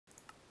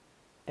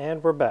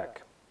And we're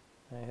back.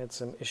 I had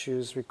some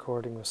issues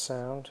recording the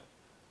sound.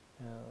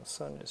 The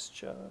sun is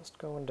just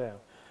going down.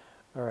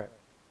 All right.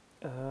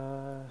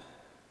 Oh,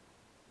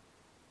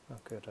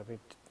 good.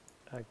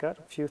 I got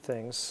a few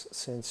things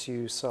since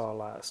you saw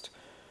last.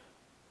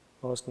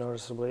 Most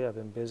noticeably, I've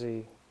been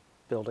busy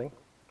building.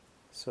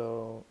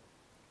 So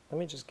let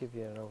me just give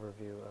you an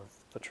overview of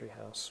the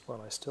treehouse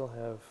while I still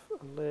have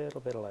a little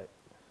bit of light.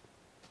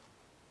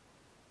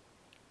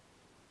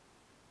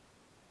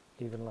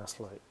 Even less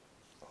light.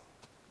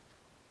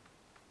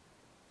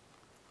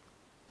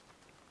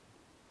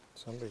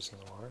 Somebody's in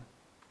the water.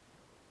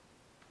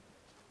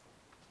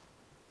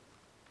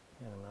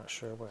 And I'm not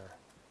sure where.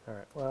 All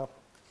right, well,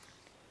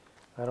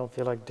 I don't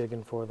feel like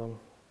digging for them.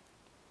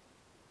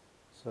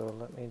 So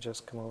let me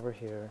just come over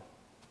here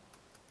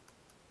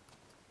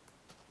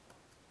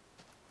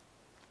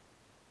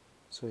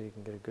so you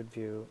can get a good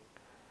view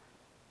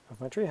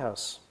of my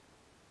treehouse,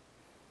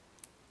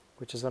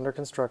 which is under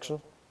construction.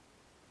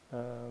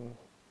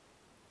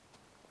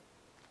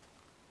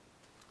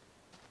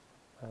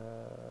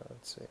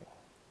 Let's see.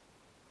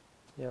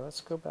 Yeah,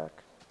 let's go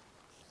back.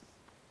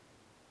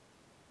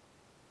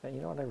 And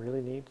you know what I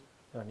really need?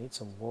 I need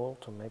some wool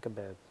to make a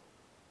bed.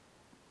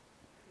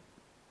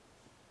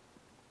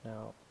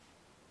 Now,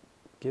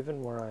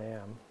 given where I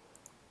am,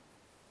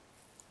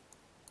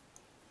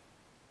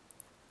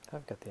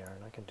 I've got the iron,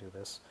 I can do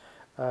this.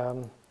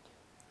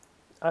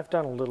 I've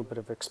done a little bit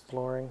of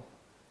exploring.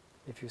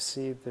 If you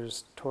see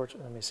there's torch,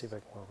 let me see if I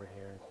can come over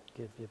here and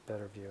give you a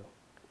better view.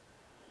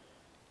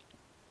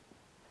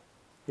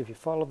 If you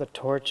follow the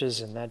torches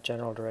in that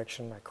general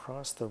direction, I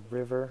crossed the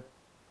river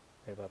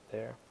right up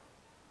there,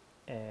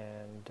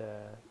 and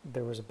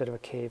there was a bit of a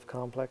cave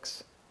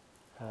complex.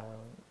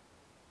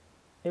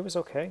 It was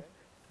okay.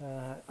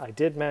 I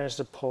did manage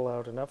to pull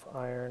out enough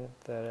iron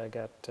that I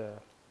got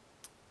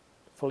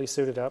fully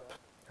suited up,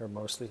 or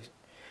mostly.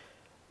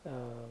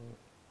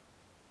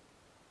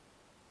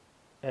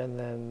 And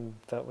then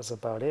that was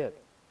about it.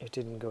 It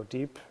didn't go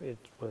deep. It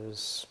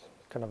was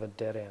kind of a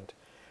dead end.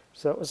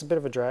 So that was a bit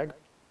of a drag,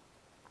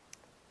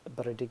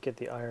 but I did get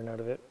the iron out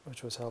of it,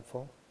 which was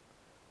helpful.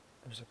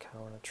 There's a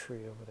cow in a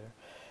tree over there.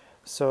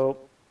 So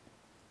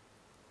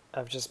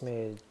I've just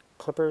made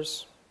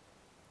clippers.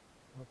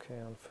 Okay,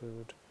 on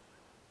food.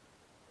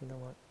 You know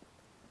what?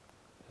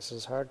 This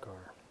is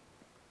hardcore.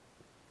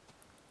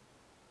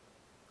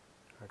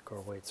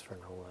 Hardcore waits for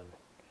no one.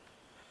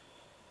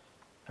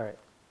 All right.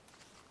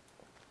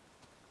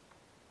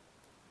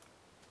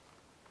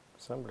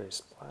 Somebody's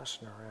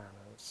splashing around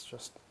and it's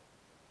just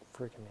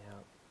freaking me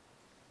out.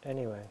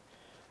 Anyway,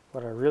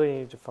 what I really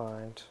need to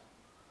find,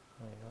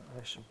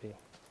 I should be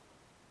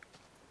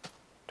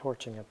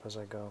torching up as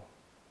I go.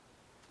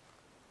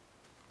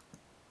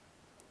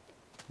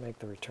 Make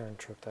the return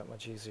trip that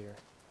much easier.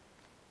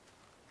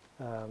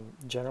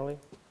 Generally,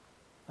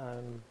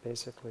 I'm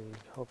basically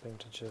hoping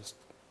to just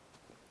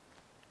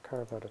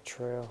carve out a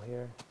trail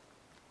here.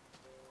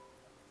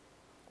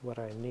 What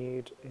I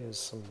need is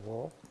some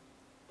wool.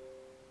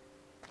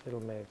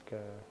 It'll make,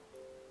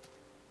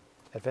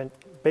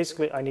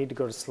 basically I need to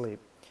go to sleep,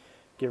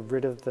 get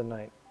rid of the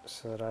night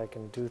so that I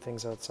can do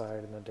things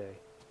outside in the day.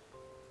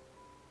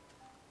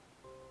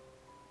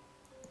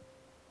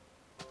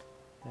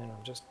 And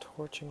I'm just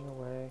torching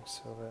away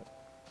so that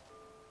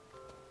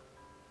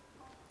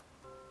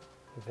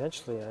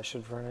eventually I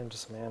should run into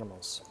some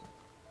animals.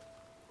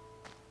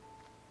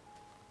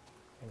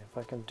 And if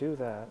I can do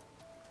that,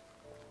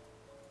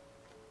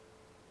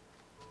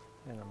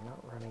 and I'm not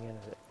running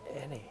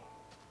into any,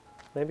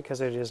 maybe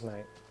because it is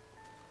night.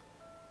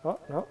 Oh,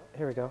 no,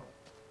 here we go.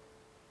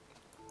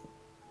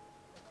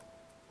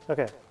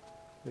 Okay,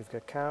 we've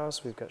got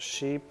cows, we've got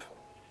sheep.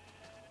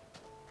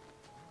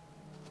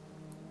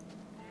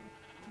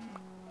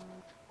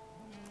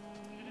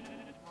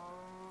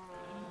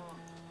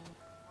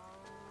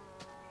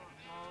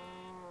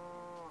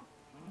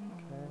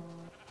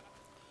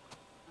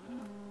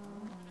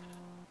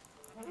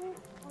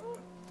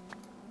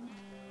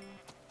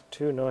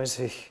 Too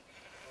noisy.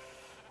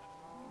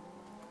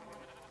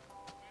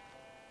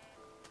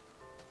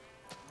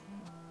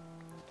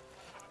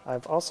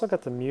 I've also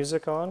got the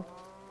music on.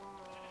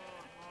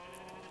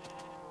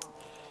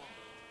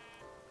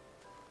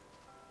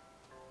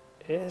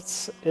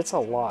 It's a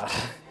lot,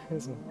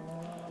 isn't it?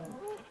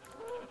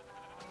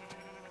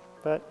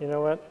 But you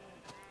know what?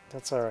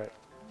 That's all right.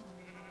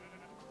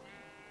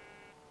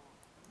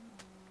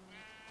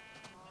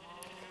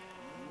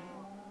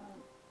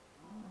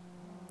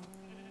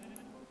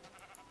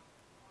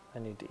 I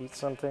need to eat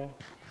something.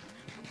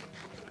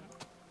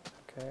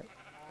 Okay,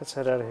 let's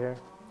head out of here.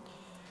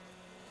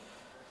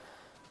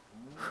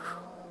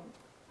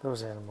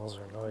 Those animals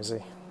are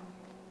noisy.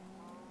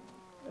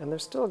 And they're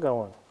still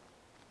going.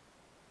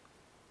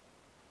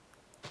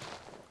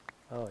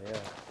 Oh yeah,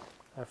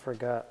 I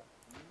forgot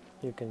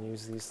you can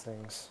use these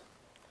things.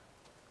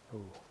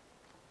 Ooh,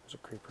 there's a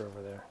creeper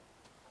over there.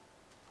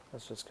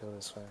 Let's just go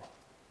this way.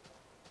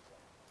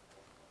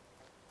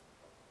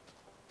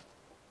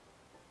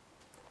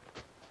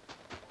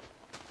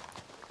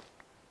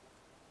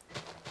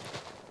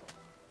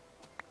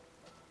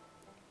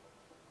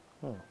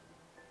 Hmm.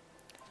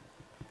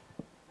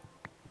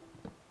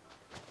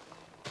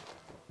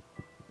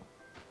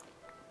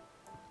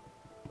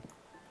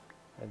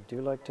 I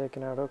do like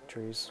taking out oak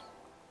trees.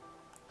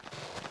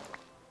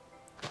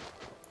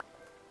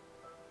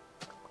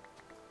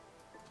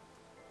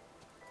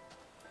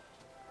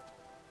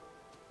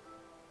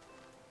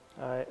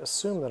 I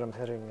assume that I'm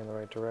heading in the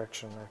right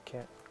direction. I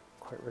can't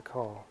quite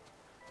recall.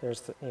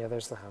 There's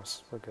the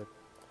house. We're good.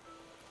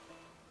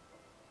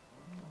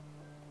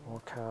 More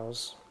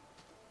cows.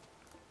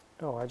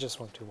 Oh, I just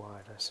went too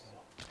wide, I see.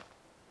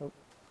 Oh,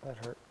 that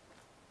hurt.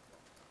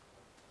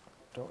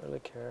 Don't really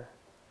care.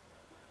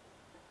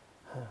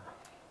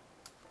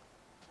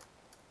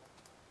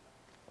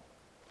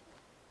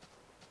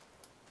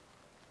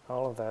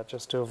 All of that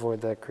just to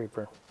avoid that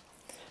creeper.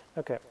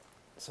 Okay,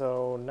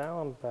 so now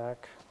I'm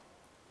back.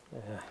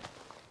 Yeah.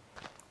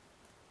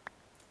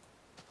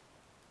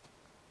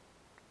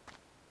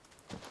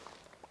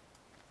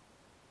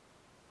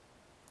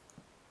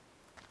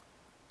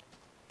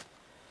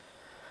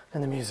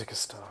 And the music has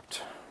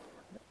stopped.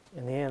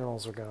 And the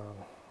animals are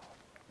gone.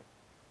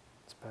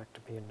 It's back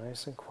to being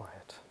nice and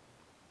quiet.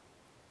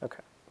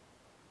 Okay.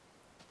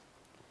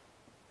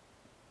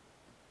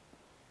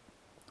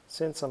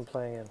 Since I'm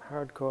playing in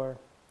hardcore,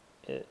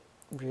 it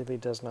really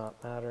does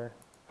not matter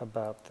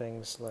about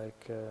things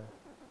like a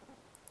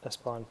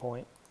spawn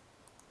point.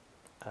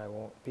 I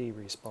won't be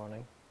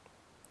respawning.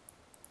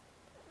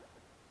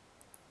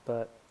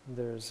 But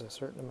there's a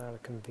certain amount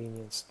of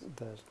convenience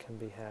that can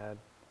be had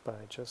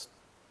by just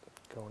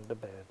going to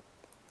bed.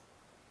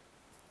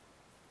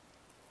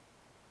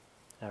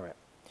 Alright.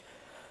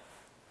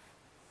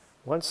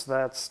 Once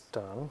that's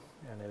done,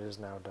 and it is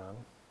now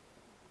done,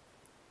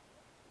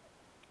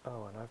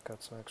 oh, and I've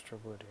got some extra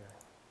wood here.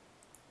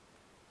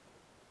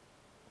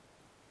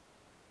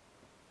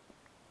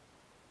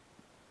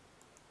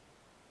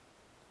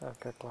 I've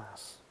got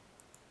glass.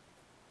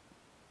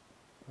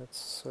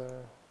 Let's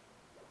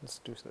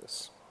do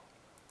this.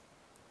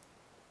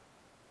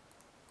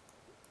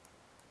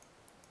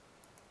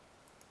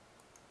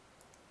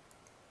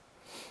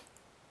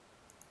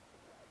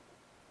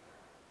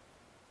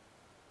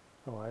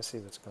 Oh, I see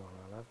what's going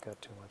on. I've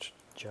got too much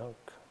junk.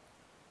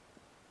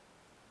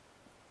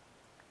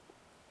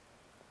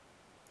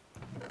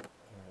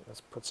 Alright,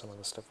 let's put some of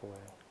this stuff away.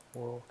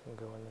 Wool can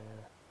go in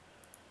there.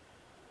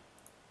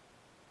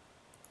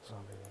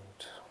 Zombie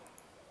meat.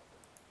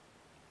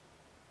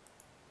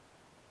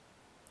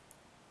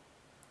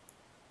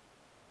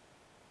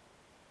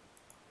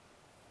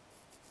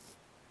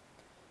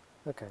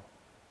 Okay.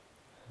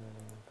 And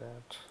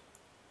that.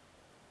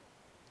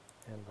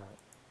 And that.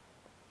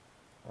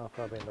 I'll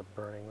probably end up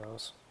burning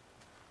those.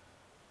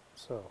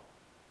 So.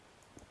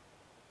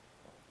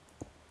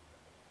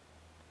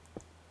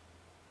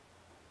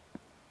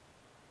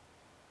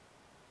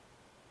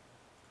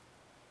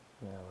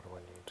 Now what do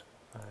I need?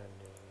 I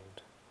need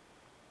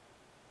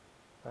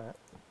that.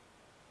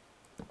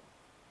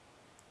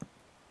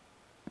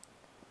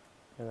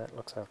 And that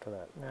looks after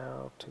that.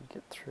 Now to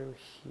get through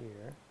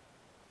here,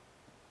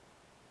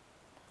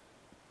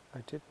 I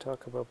did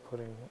talk about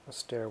putting a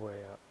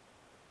stairway up.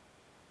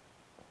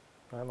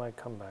 I might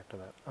come back to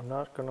that. I'm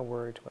not going to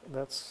worry too much.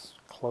 That's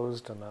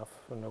closed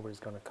enough and nobody's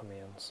going to come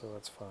in, so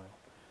that's fine.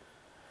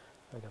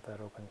 I got that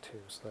open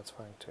too, so that's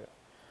fine too.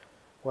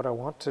 What I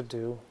want to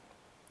do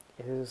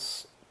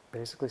is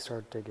basically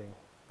start digging.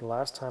 The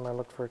last time I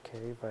looked for a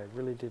cave, I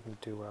really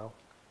didn't do well.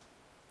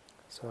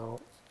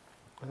 So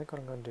I think what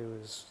I'm going to do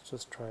is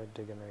just try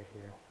digging right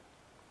here.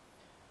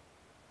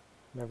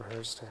 Never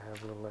hurts to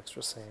have a little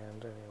extra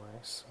sand anyway,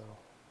 so.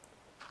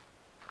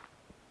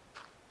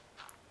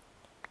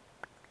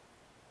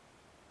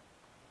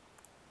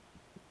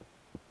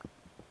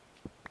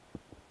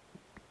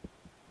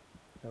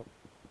 Nope.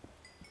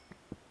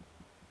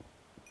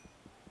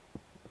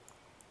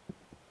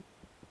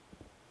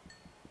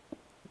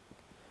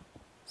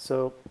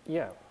 So,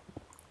 yeah.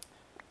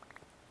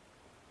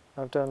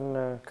 I've done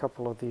a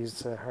couple of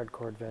these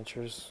hardcore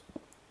adventures,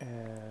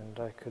 and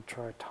I could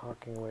try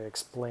talking away,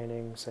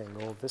 explaining, saying,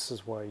 oh, this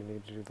is why you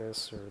need to do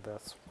this, or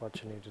that's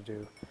what you need to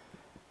do.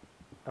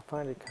 I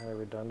find it kind of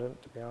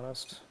redundant, to be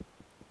honest.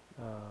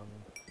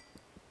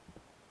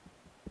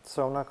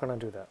 So I'm not going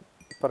to do that.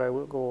 But I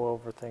will go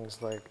over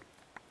things like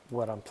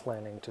what I'm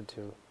planning to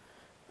do,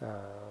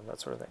 that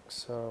sort of thing.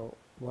 So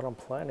what I'm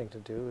planning to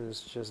do is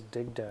just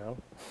dig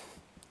down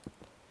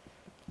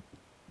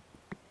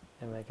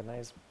and make a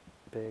nice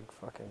big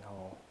fucking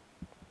hole.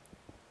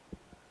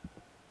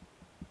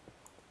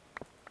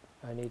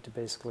 I need to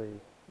basically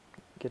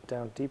get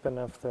down deep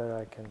enough that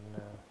I can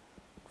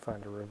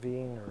find a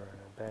ravine, or an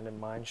abandoned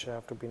mine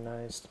shaft would be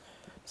nice.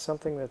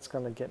 Something that's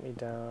going to get me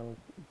down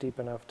deep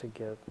enough to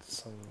get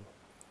some,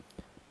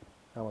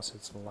 I almost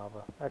said some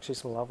lava. Actually,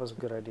 some lava is a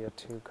good idea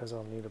too, because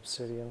I'll need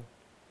obsidian.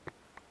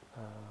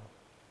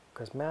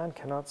 Because man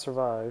cannot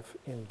survive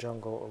in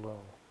jungle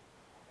alone.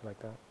 You like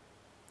that?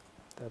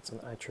 That's an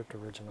iTripped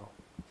original.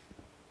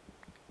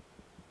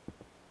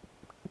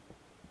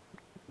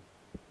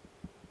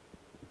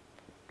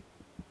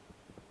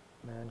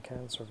 Man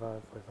can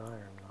survive with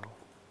iron, though.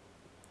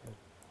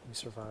 he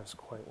survives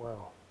quite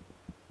well.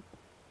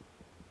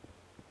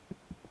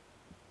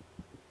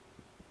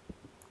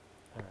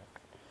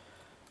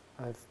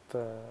 Alright.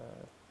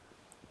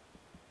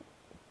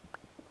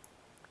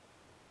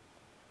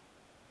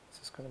 Is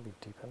this going to be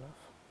deep enough?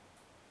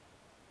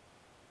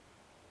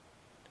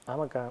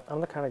 I'm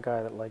the kind of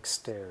guy that likes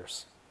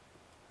stairs.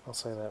 I'll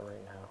say that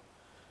right now.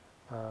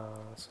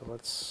 So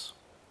let's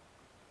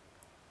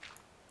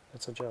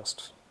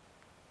adjust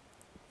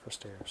for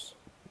stairs.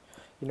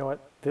 You know what?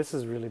 This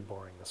is really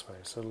boring this way,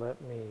 so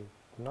let me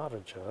not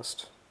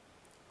adjust.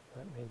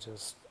 Let me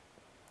just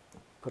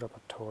put up a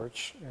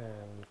torch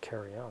and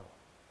carry on.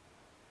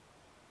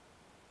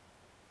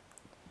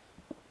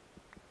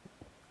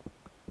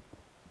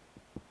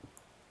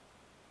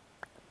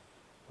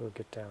 We'll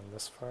get down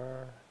this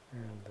far,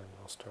 and then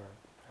we'll start,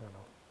 I don't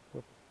know,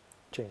 we'll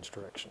change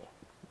direction.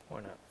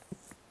 Why not?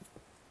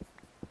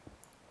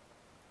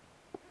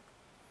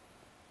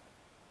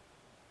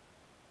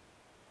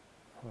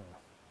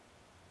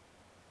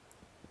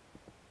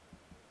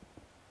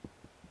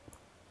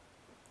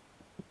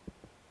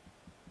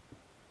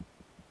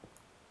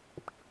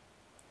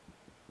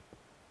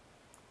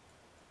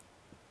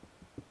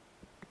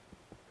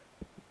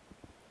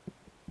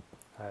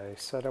 I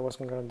said I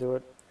wasn't going to do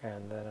it,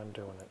 and then I'm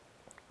doing it.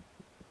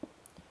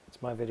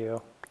 It's my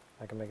video.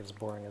 I can make it as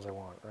boring as I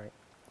want, right?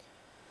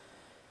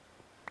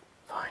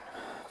 Fine,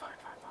 fine,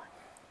 fine, fine.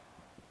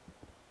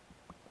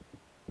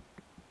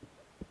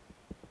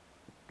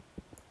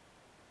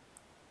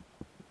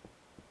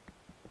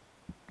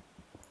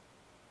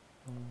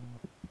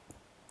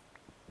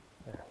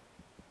 There.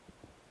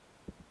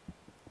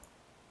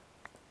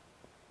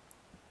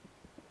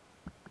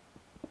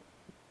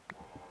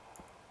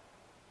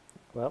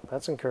 Well,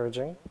 that's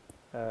encouraging.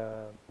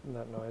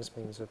 That noise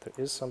means that there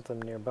is something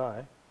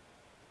nearby.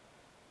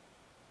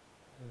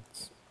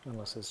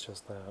 Unless it's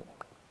just that.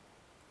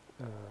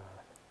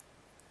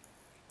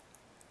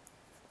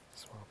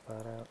 Swap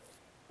that out.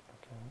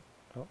 Okay.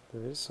 Oh,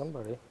 there is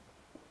somebody.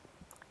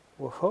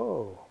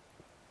 Whoa!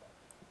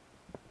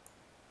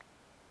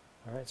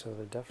 Alright, so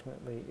there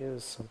definitely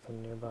is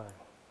something nearby.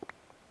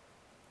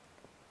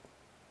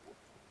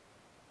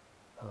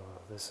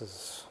 Oh, this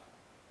is...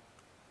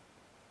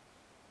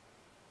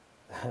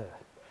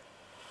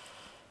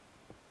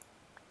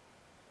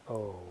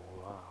 Oh,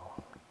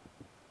 wow.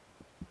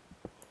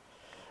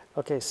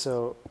 Okay,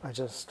 so I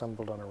just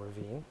stumbled on a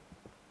ravine.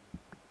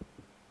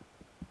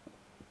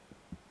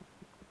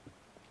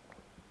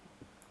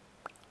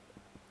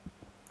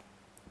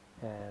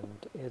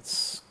 And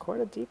it's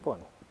quite a deep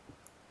one.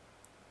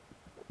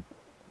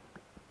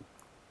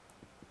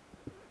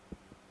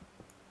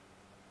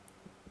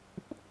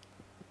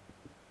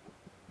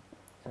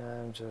 And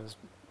I'm just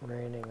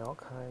raining all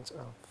kinds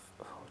of...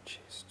 Oh,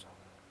 jeez.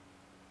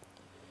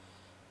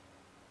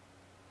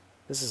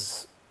 This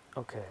is...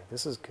 Okay,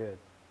 this is good.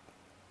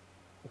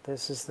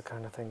 This is the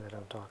kind of thing that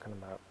I'm talking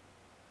about.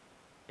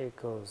 It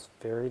goes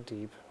very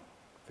deep,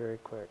 very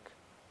quick.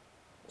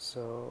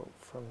 So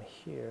from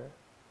here,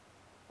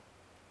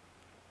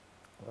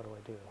 what do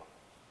I do?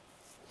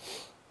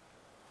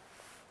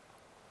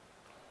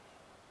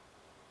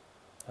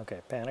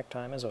 Okay, panic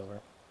time is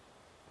over.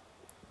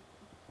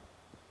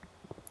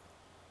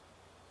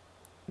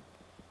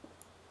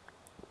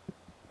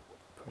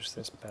 Push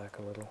this back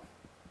a little.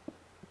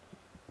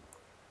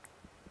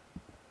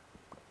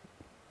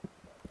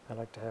 I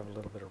like to have a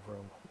little bit of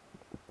room.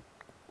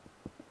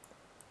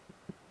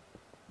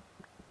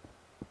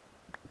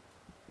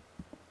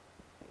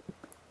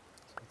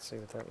 So let's see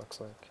what that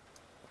looks like.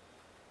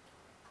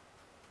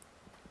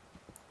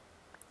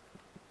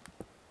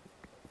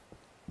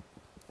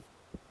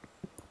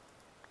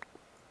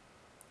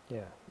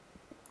 Yeah,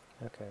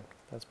 okay,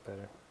 that's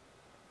better.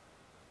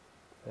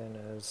 Then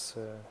as,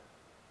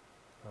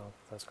 well,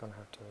 that's going to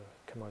have to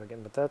come out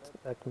again, but that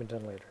can be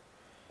done later.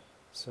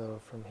 So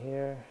from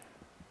here,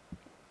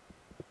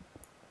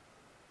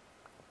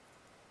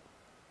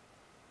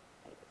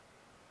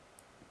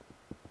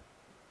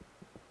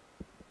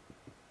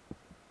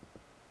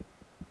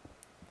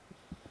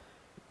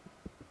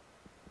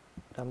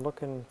 I'm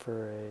looking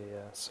for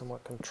a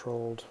somewhat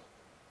controlled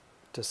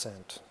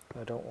descent.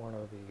 I don't want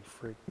to be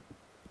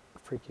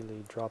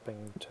freakily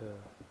dropping to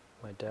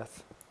my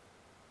death.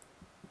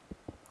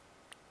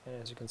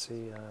 And as you can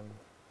see, I'm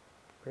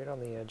right on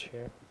the edge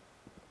here.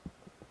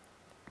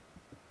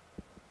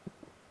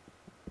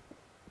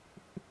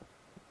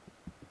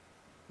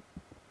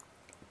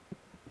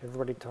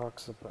 Everybody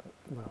talks about,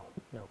 well,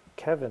 no,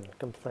 Kevin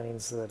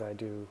complains that I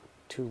do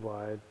too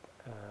wide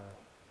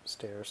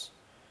stairs.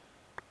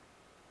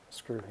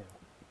 Screw him.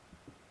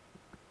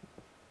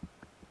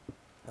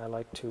 I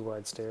like too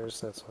wide stairs,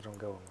 that's what I'm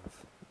going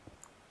with.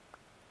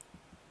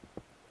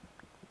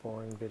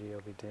 Boring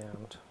video be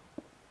damned.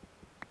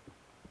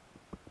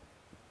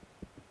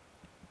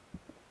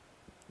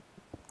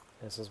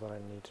 This is what I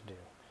need to do.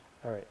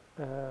 Alright,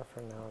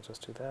 for now I'll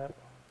just do that.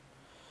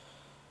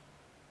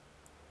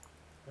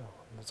 Oh,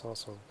 let's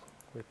also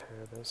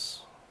repair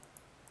this.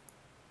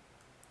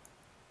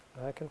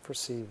 I can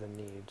foresee the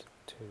need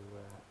to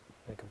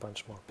make a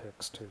bunch more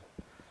picks too.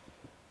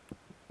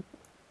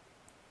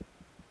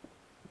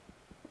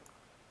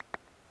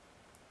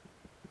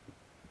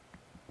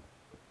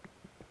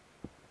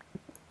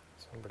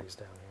 Somebody's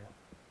down here.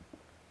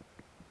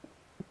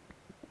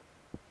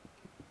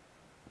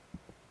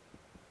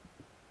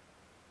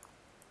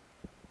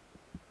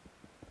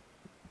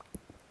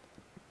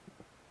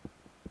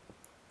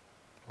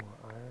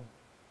 More iron.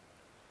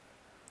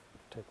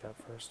 Take that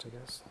first, I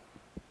guess.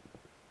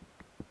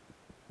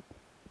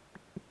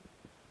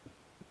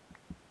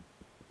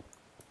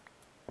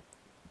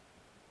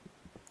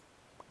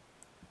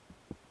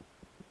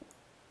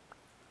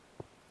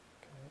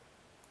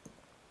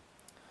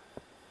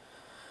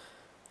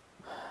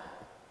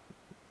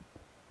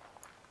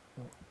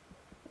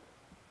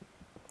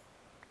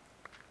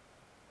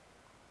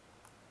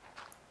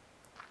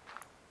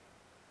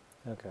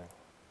 Okay.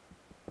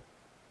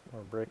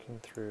 We're breaking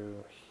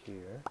through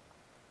here.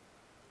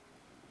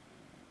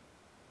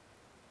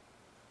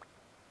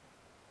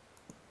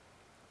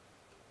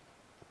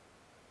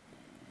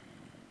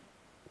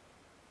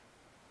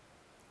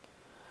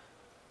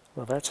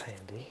 Well, that's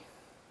handy.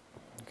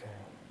 Okay.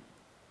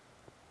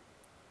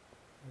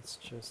 Let's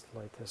just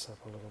light this up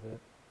a little bit.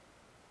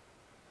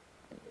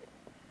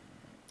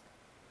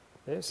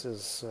 This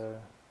is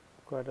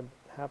quite a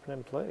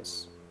happening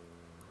place.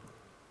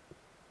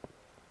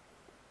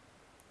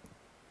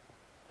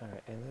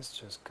 Alright, and this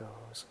just goes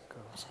and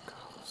goes and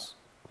goes.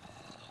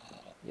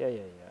 Yeah.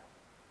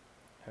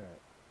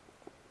 Alright.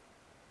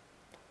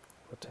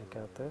 We'll take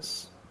out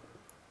this.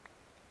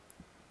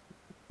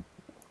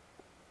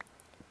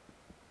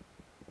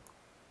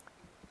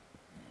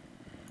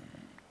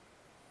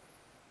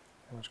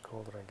 How much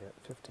coal did I get?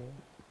 15?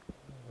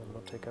 And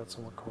we'll take out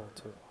some more coal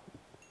too.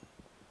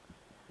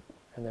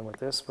 And then with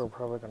this, we're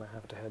probably going to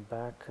have to head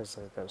back because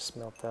I've got to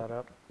smelt that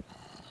up.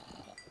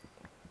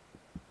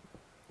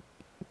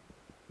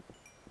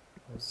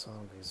 Those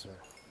zombies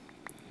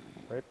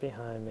are right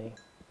behind me.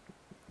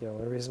 The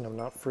only reason I'm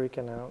not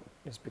freaking out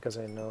is because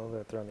I know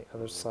that they're on the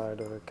other side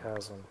of the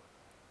chasm.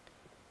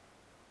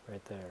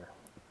 Right there.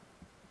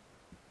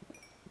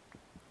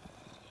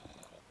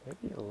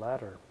 Maybe a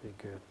ladder would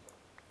be good.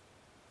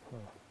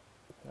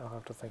 I'll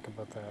have to think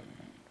about that.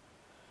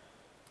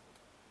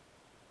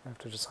 I have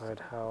to decide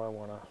how I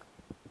want to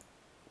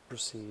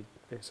proceed,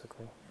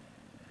 basically.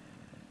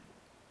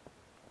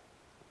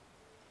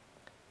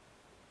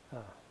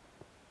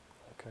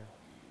 Okay.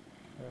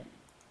 Right.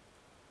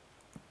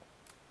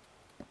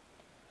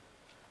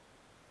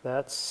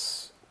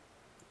 That's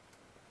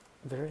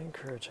very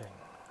encouraging.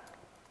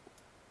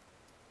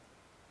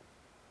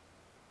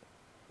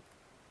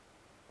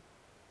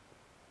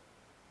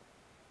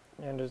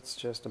 And it's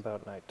just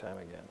about nighttime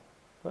again.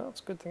 Well, it's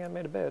a good thing I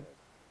made a bed.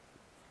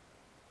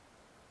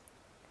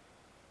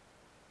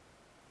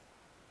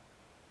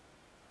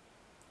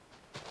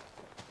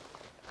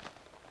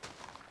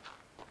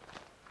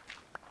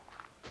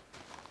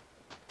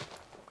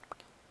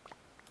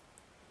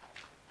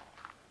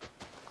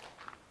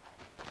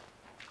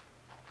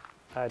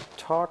 I'd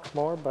talk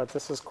more, but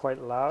this is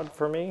quite loud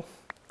for me.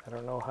 I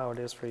don't know how it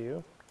is for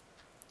you.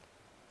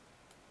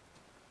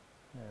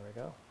 There we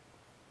go.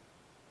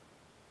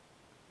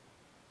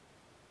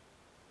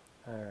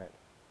 All right.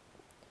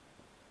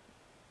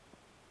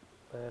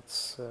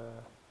 Let's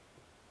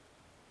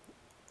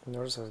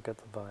notice I've got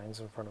the vines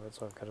in front of it,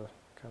 so I've got to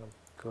kind of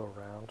go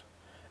around.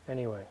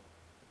 Anyway,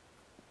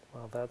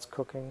 while that's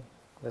cooking,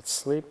 let's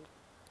sleep.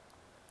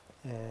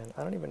 And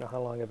I don't even know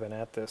how long I've been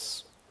at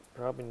this.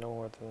 Probably no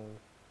more than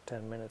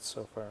 10 minutes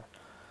so far.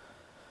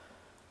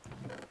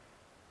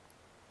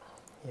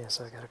 Yes,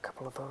 I got a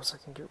couple of those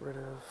I can get rid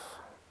of.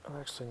 Oh,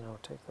 actually, no,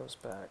 take those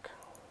back.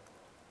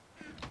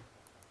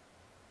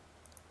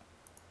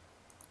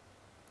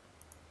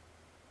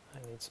 I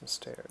need some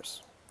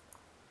stairs.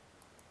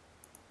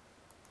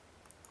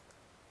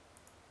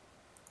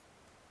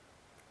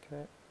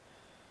 Okay.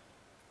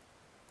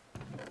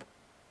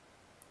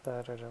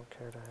 That I don't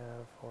care to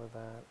have, or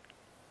that.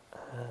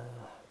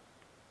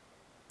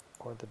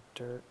 Or the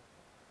dirt.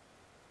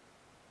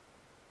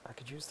 I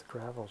could use the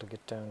gravel to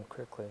get down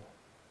quickly.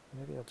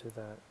 Maybe I'll do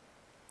that.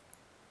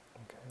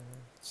 Okay,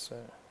 let's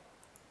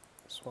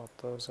swap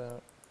those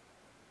out.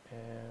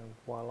 And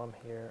while I'm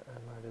here, I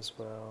might as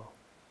well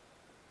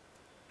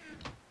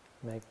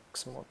make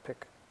some more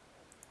pick.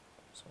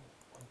 So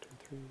 1, 2,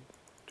 3, 1,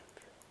 2,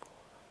 3, 4.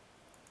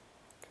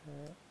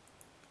 Okay.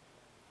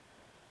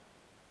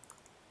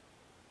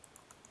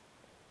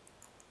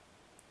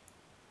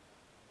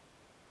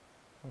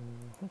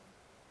 Mm-hmm. 1,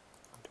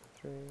 2,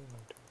 3, 1,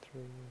 2,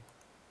 3.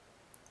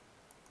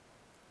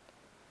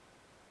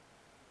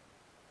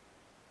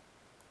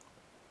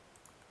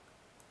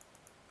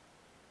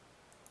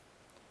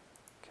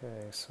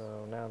 Okay, so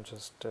now I'm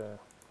just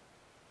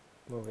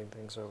moving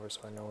things over so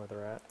I know where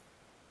they're at.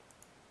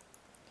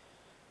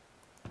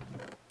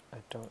 I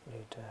don't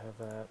need to have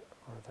that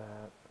or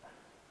that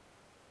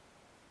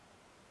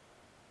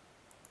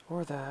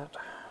or that.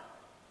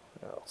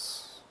 What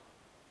else?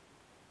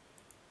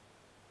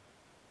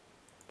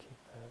 Keep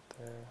that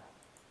there.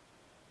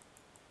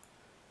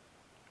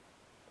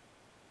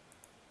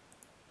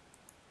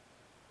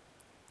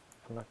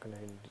 I'm not going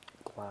to need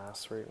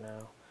glass right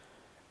now.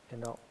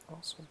 And I'll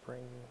also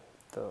bring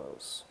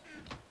those.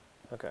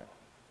 Okay.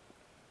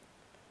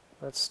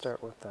 Let's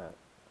start with that.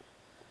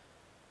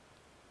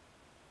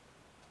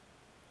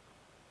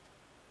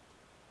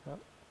 Oh,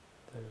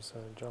 there's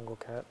a jungle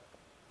cat.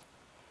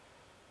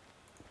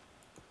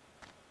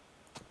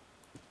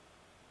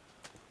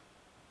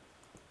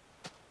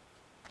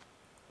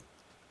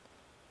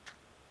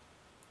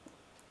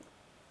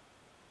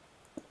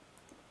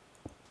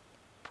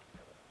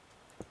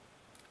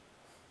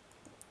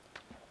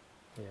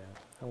 Yeah,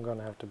 I'm going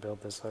to have to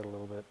build this out a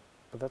little bit,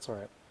 but that's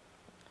alright.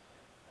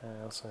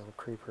 I also have a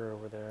creeper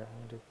over there.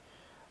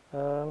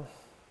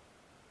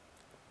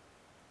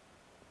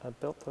 I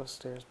built those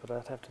stairs, but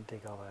I'd have to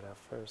dig all that out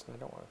first, and I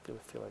don't really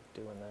feel like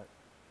doing that.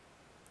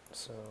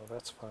 So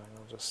that's fine,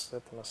 I'll just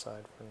set them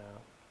aside for now.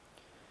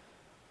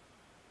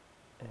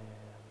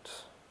 And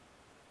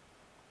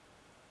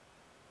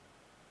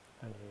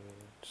I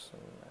need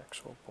some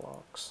actual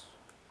blocks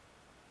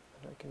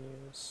that I can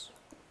use.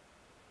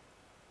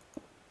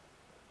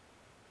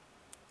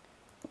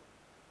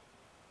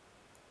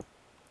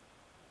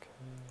 Okay,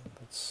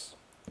 let's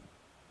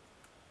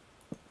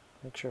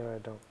make sure I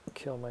don't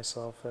kill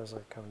myself as I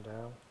come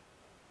down.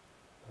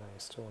 But I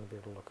still want to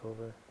be able to look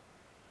over.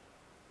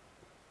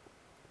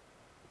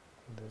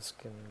 This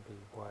can be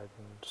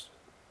widened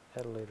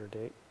at a later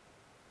date.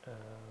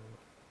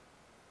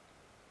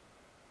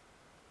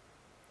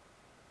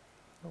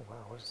 Oh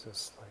wow, what is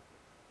this like?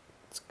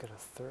 Let's get a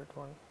third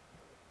one.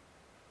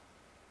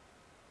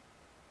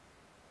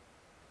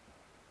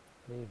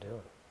 What are you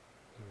doing?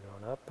 You're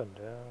going up and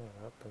down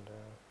and up and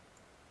down.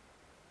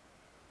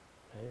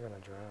 Now you're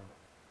going to drown.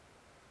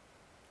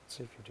 Let's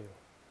see if you do.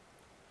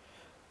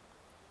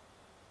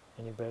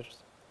 Any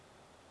bets?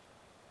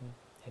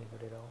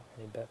 Anybody at all?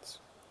 Any bets?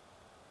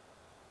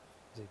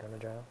 Is he going to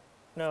drown?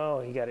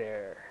 No, he got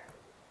air.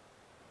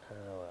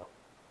 Oh well.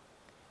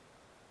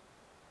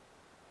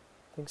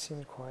 Things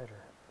seem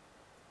quieter.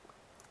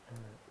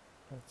 Alright,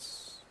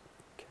 let's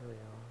carry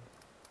on.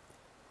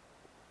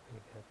 We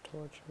got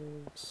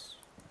torches.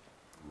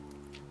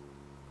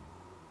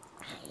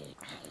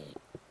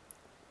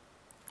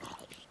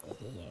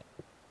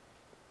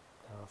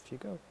 Off you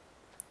go.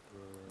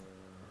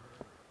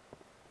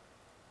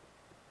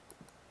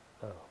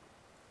 Oh,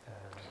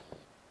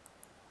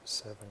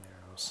 7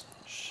 arrows.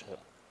 Shit,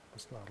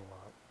 that's not a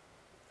lot.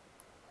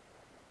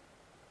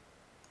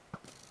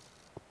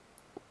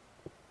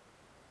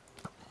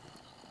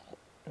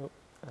 Oh,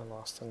 I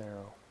lost an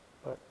arrow,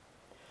 but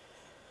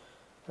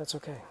that's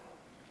okay.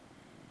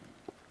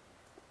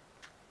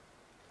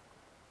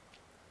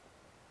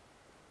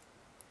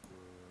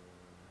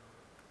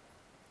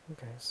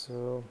 Okay,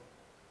 so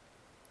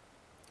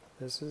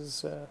this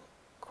is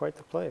quite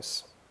the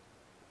place.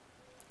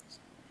 Let's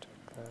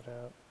take that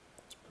out.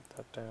 Let's put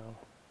that down.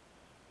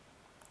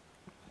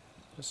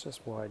 Let's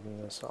just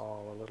widen this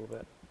all a little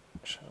bit,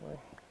 shall we?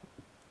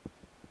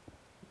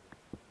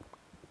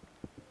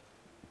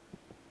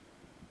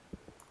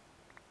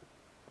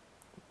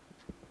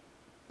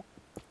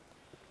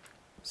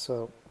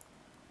 So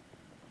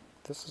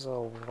this is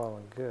all well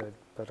and good,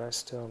 but I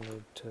still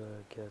need to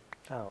get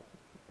out.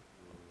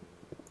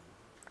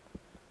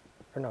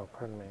 Or no,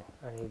 pardon me.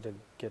 I need to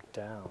get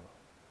down.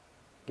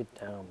 Get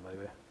down,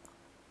 baby.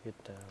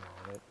 Get down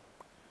on it.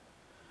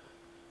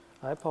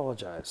 I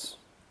apologize.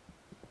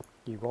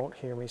 You won't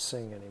hear me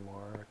sing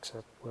anymore,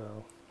 except,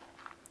 well,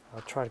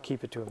 I'll try to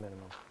keep it to a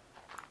minimum.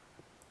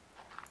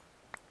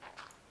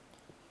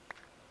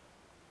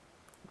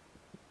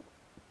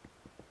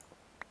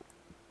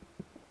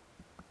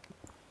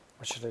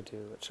 What should I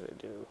do? What should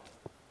I do?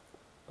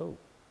 Oh.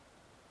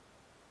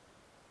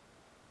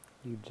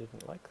 You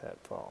didn't like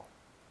that fall.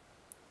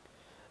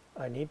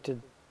 I need to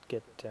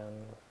get down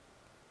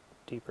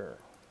deeper.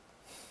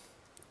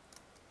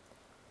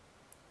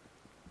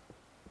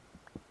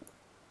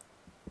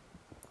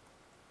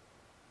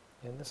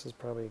 And this is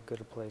probably as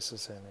good a place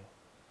as any.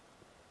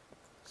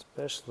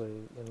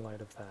 Especially in light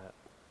of that.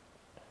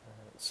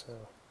 Alright,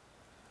 so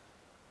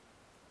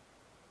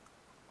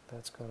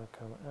that's going to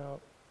come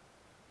out.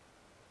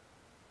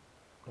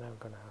 And I'm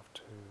going to have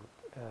to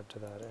add to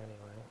that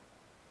anyway.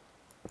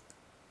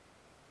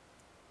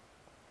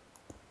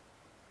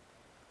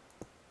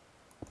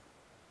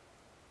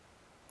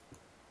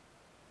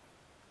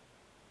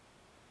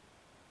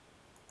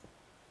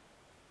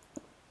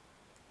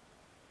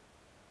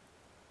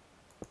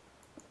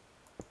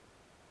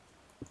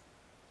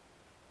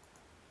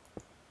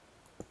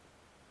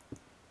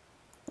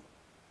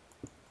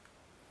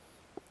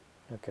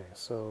 Okay,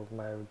 so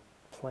my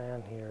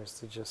plan here is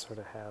to just sort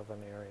of have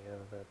an area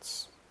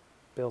that's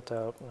built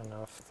out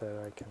enough that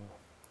I can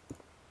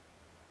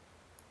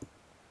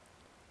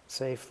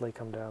safely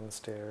come down the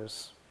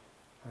stairs.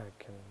 I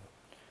can,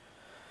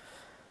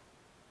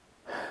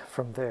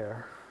 from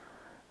there,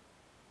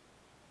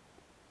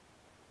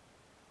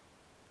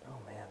 oh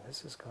man,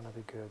 this is going to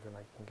be good when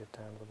I can get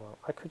down to the bottom.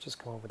 I could just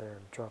come over there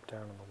and drop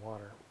down in the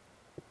water.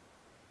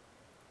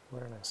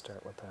 Where did I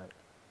start with that?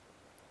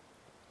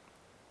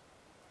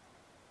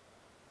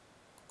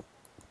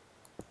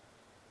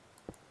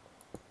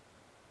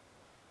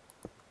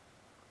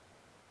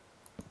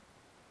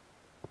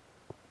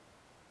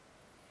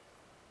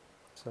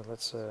 So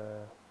let's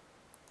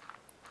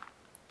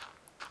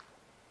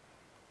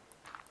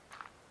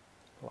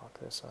lock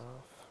this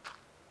off.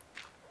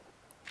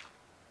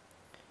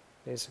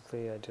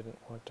 Basically, I didn't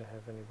want to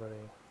have anybody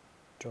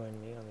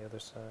join me on the other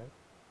side.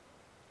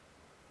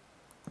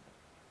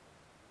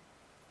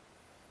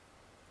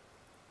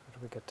 What do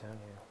we got down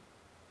here?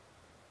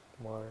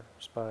 Water,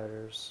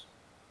 spiders.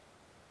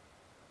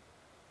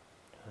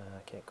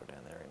 I can't go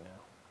down there right now.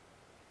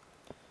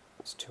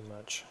 It's too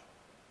much.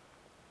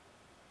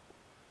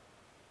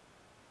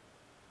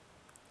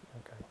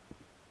 Okay.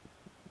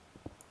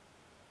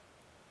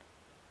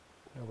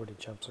 Nobody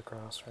jumps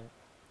across, right?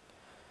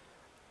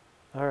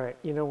 Alright,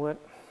 you know what?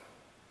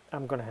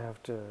 I'm going to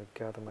have to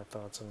gather my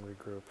thoughts and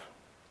regroup.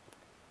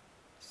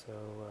 So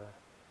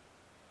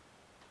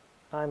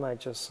I might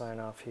just sign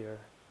off here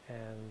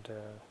and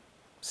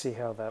see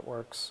how that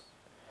works.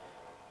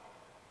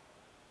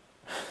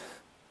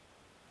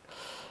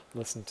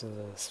 Listen to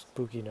the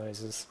spooky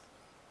noises.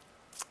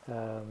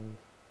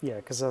 Yeah,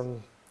 because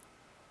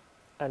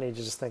I need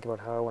to just think about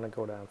how I want to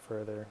go down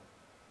further,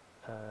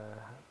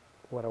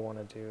 what I want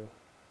to do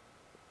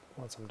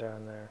once I'm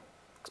down there,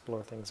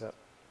 explore things up.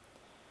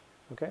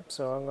 Okay,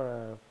 so I'm going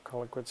to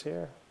call it quits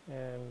here,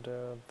 and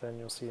then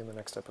you'll see you in the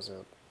next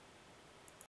episode.